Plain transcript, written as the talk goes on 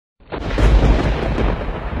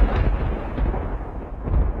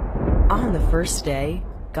first day,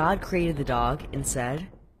 God created the dog and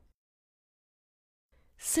said,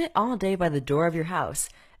 "Sit all day by the door of your house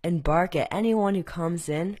and bark at anyone who comes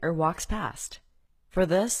in or walks past. For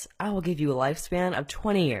this, I will give you a lifespan of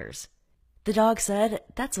 20 years. The dog said,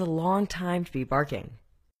 "That's a long time to be barking."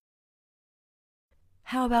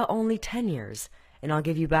 "How about only 10 years, and I'll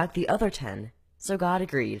give you back the other 10, so God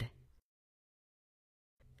agreed.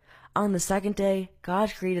 On the second day,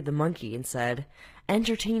 God created the monkey and said,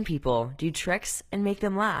 "Entertain people, do tricks, and make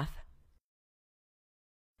them laugh.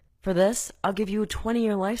 For this, I'll give you a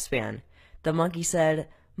 20-year lifespan." The monkey said,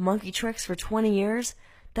 "Monkey tricks for 20 years?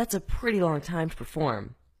 That's a pretty long time to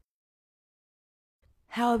perform.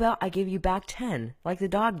 How about I give you back 10, like the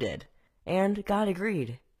dog did?" And God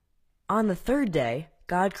agreed. On the third day,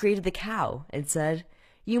 God created the cow and said,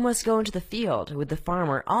 "You must go into the field with the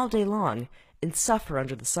farmer all day long and suffer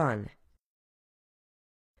under the sun.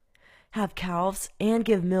 Have calves and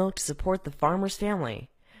give milk to support the farmer's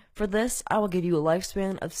family. For this, I will give you a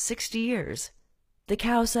lifespan of 60 years. The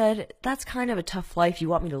cow said, "That's kind of a tough life you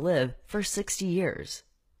want me to live for 60 years.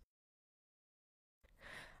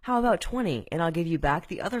 How about 20, and I'll give you back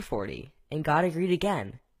the other 40, and God agreed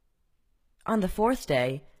again. On the fourth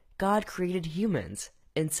day, God created humans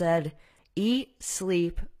and said, "Eat,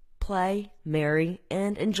 sleep, play, marry,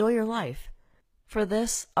 and enjoy your life. For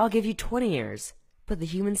this, I'll give you 20 years. But the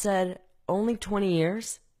human said, "Only 20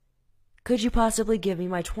 years? Could you possibly give me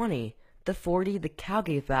my 20, the 40 the cow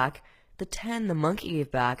gave back, the 10 the monkey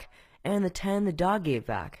gave back, and the 10 the dog gave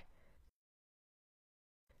back?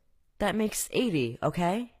 That makes 80,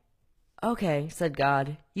 okay?" "Okay," said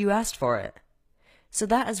God, "you asked for it." So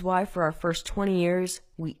that is why for our first 20 years,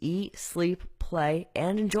 we eat, sleep, play,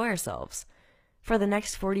 and enjoy ourselves. For the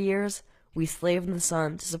next 40 years, we slave in the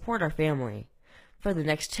sun to support our family. For the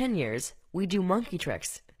next 10 years, we do monkey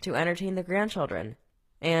tricks to entertain the grandchildren.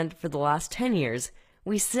 And for the last 10 years,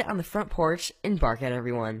 we sit on the front porch and bark at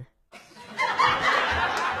everyone.